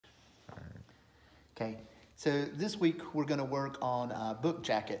Okay, so this week we're going to work on a book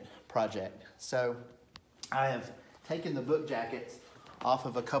jacket project. So I have taken the book jackets off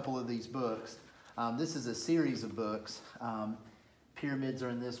of a couple of these books. This is a series of books. Pyramids are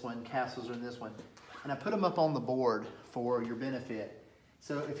in this one, castles are in this one. And I put them up on the board for your benefit.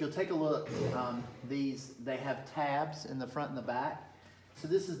 So if you'll take a look, they have tabs in the front and the back. So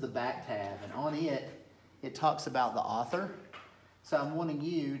this is the back tab, and on it, it talks about the author. So I'm wanting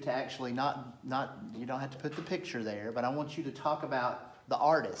you to actually you don't have to put the picture there, but I want you to talk about the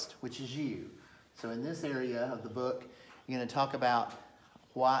artist, which is you. So in this area of the book, you're going to talk about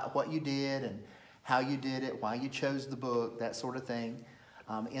what you did and how you did it, why you chose the book, that sort of thing.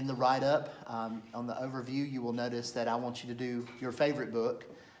 In the write-up, on the overview, you will notice that I want you to do your favorite book,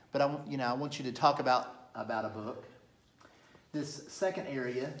 but I want you to talk about a book. This second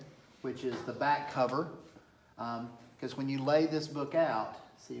area, which is the back cover, because when you lay this book out,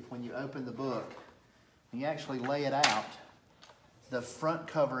 see if when you open the book, when you actually lay it out, the front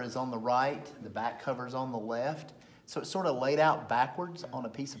cover is on the right, the back cover is on the left, so it's sort of laid out backwards on a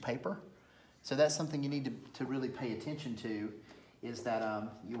piece of paper. So that's something you need to really pay attention to, is that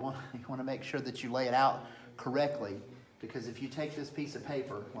you want to make sure that you lay it out correctly, because if you take this piece of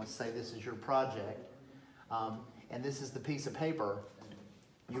paper, let's say this is your project, and this is the piece of paper,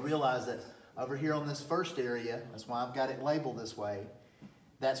 you realize that over here on this first area, that's why I've got it labeled this way,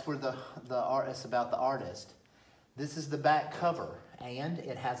 that's where it's about the artist. This is the back cover, and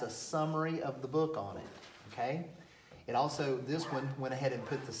it has a summary of the book on it, okay? It also, this one went ahead and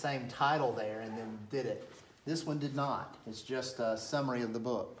put the same title there and then did it. This one did not. It's just a summary of the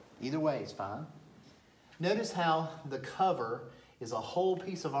book. Either way is fine. Notice how the cover is a whole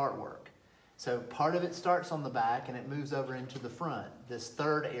piece of artwork. So part of it starts on the back and it moves over into the front. This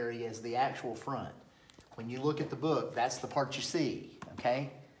third area is the actual front. When you look at the book, that's the part you see,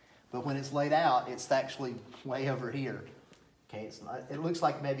 okay? But when it's laid out, it's actually way over here. Okay, it looks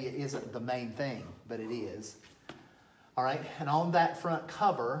like maybe it isn't the main thing, but it is. All right, and on that front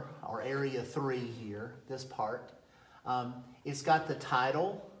cover, or area 3 here, this part, it's got the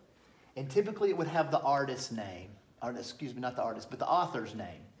title, and typically it would have the artist's name, or excuse me, not the artist, but the author's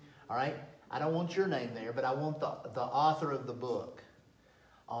name. All right, I don't want your name there, but I want the author of the book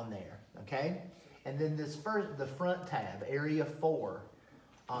on there. Okay, and then the front tab, area 4.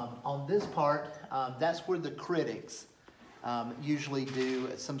 On this part, that's where the critics usually do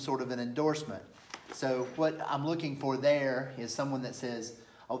some sort of an endorsement. So what I'm looking for there is someone that says,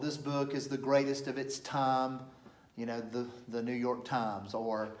 oh, this book is the greatest of its time, you know, the New York Times,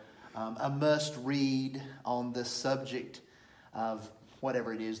 or a must read on the subject of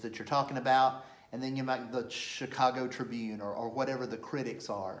whatever it is that you're talking about, and then you might the Chicago Tribune or whatever the critics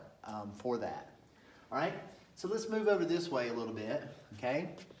are for that. All right, so let's move over this way a little bit, okay?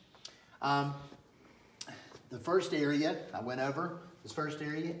 The first area I went over, this first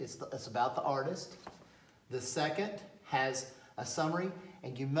area, it's about the artist. The second has a summary,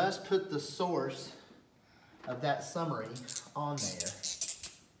 and you must put the source of that summary on there.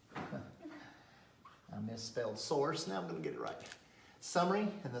 I misspelled source, now I'm going to get it right. Summary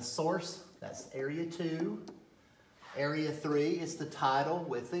and the source, that's area 2. Area 3 is the title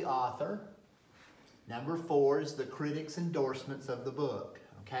with the author. Number 4 is the critics' endorsements of the book,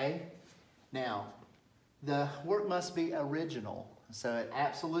 okay? Now, the work must be original, so it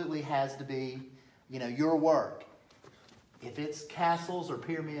absolutely has to be, you know, your work. If it's castles or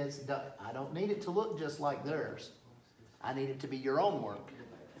pyramids, I don't need it to look just like theirs. I need it to be your own work,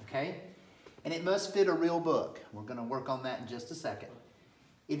 okay? And it must fit a real book. We're going to work on that in just a second.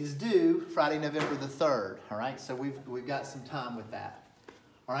 It is due Friday, November the 3rd, all right? So we've got some time with that,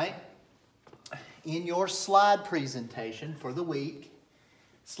 all right? In your slide presentation for the week,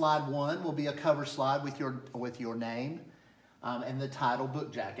 slide 1 will be a cover slide with your name and the title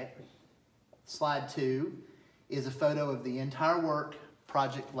book jacket. Slide 2 is a photo of the entire work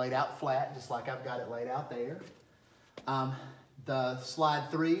project laid out flat, just like I've got it laid out there. The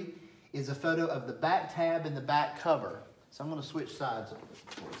slide 3 is a photo of the back tab and the back cover. So I'm going to switch sides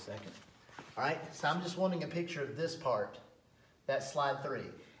for a second. All right, so I'm just wanting a picture of this part. That's slide 3.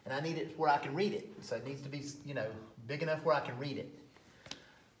 And I need it where I can read it. So it needs to be, you know, big enough where I can read it.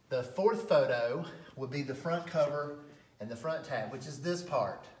 The fourth photo would be the front cover and the front tab, which is this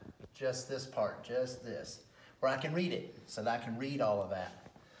part, just this part, just this, where I can read it, so that I can read all of that.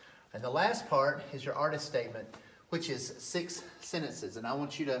 And the last part is your artist statement, which is 6 sentences, and I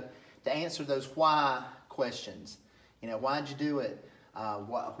want you to answer those why questions. You know, why did you do it?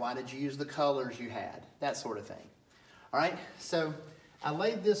 Why did you use the colors you had? That sort of thing. All right, so I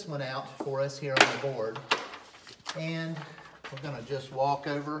laid this one out for us here on the board, and we're going to just walk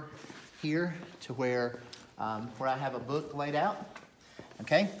over here to where I have a book laid out.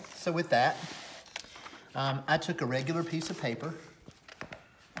 Okay, so with that, I took a regular piece of paper.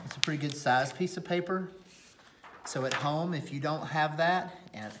 It's a pretty good size piece of paper. So at home, if you don't have that,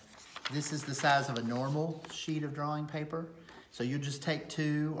 and this is the size of a normal sheet of drawing paper, so you just take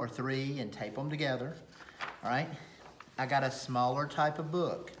 2 or 3 and tape them together, all right? I got a smaller type of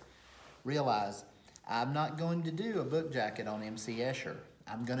book. Realize, I'm not going to do a book jacket on MC Escher.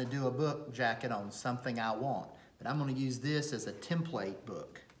 I'm gonna do a book jacket on something I want, but I'm gonna use this as a template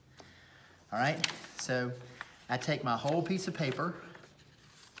book, all right? So I take my whole piece of paper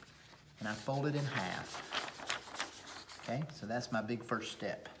and I fold it in half. Okay, so that's my big first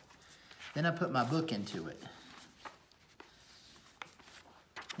step. Then I put my book into it.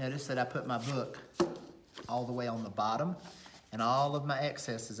 Notice that I put my book all the way on the bottom and all of my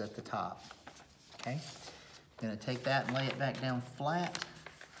excess is at the top. Okay, I'm gonna take that and lay it back down flat.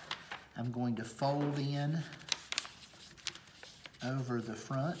 I'm going to fold in over the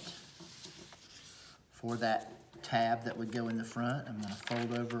front for that tab that would go in the front. I'm gonna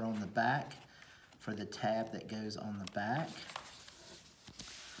fold over on the back for the tab that goes on the back,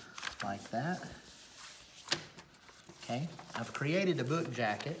 like that. Okay, I've created a book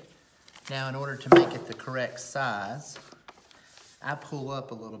jacket. Now in order to make it the correct size, I pull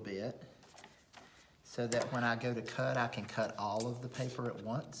up a little bit so that when I go to cut, I can cut all of the paper at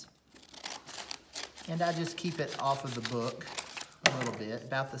once. And I just keep it off of the book a little bit,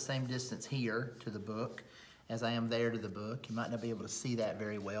 about the same distance here to the book as I am there to the book. You might not be able to see that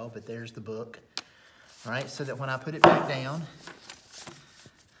very well, but there's the book. All right, so that when I put it back down,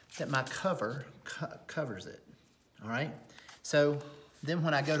 that my cover covers it, all right? So then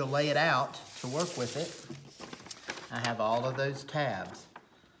when I go to lay it out to work with it, I have all of those tabs.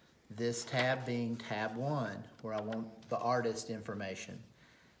 This tab being tab 1, where I want the artist information.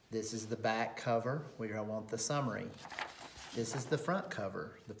 This is the back cover, where I want the summary. This is the front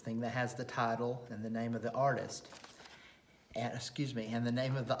cover, the thing that has the title and the name of the artist. And, and the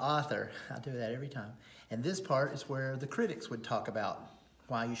name of the author. I do that every time. And this part is where the critics would talk about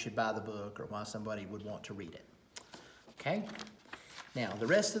why you should buy the book or why somebody would want to read it. Okay? Now, the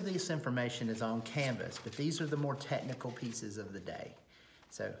rest of this information is on Canvas, but these are the more technical pieces of the day.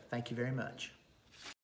 So, thank you very much.